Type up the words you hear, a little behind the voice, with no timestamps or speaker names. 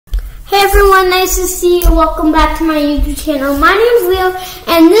Hey everyone, nice to see you. Welcome back to my YouTube channel. My name is Leo,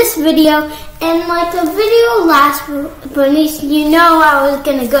 and this video, and like the video last release, you know I was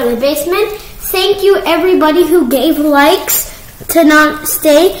gonna go to the basement. Thank you everybody who gave likes to not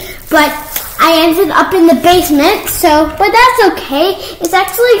stay, but I ended up in the basement, but that's okay. It's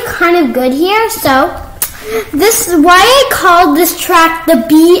actually kind of good here, so this is why I called this track the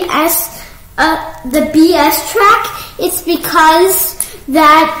BS track. It's because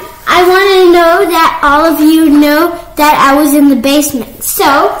that I want to know that all of you know that I was in the basement.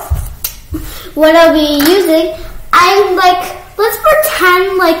 So, what I'll be using, let's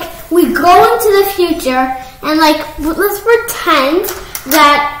pretend like we go into the future and let's pretend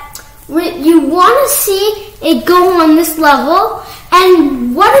that you want to see it go on this level,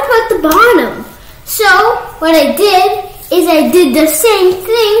 and what about the bottom? So, what I did is I did the same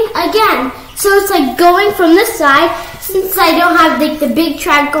thing again. So it's like going from this side. Since I don't have the big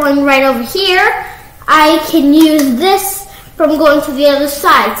track going right over here, I can use this from going to the other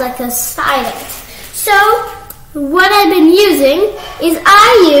side. It's like a siding. So what I've been using is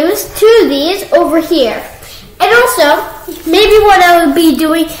I use two of these over here. And also, maybe what I would be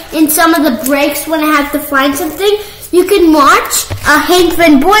doing in some of the breaks when I have to find something, you can watch a Hank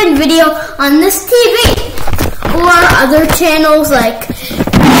Van Boyd video on this TV. Or other channels, like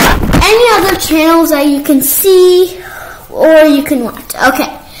any other channels that you can see or you can watch.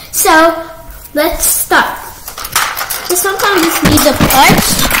 Okay, so let's start. So sometimes this needs a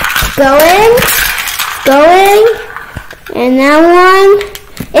push. Going, and that one,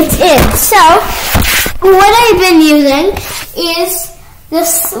 it's in. So what I've been using is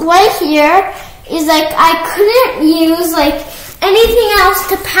this right here. Is I couldn't use anything else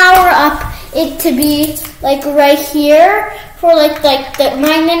to power up it to be right here for the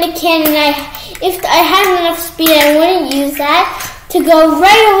magnetic cannon. If I had enough speed, I wouldn't use that to go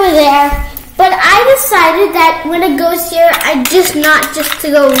right over there. But I decided that when it goes here, I not just to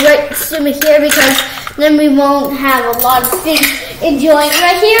go right zoom it here, because then we won't have a lot of things enjoying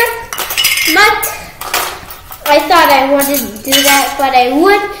right here. But I thought I wanted to do that, but I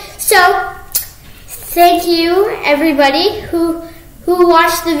would. So thank you everybody who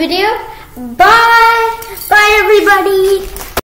watched the video. Bye everybody.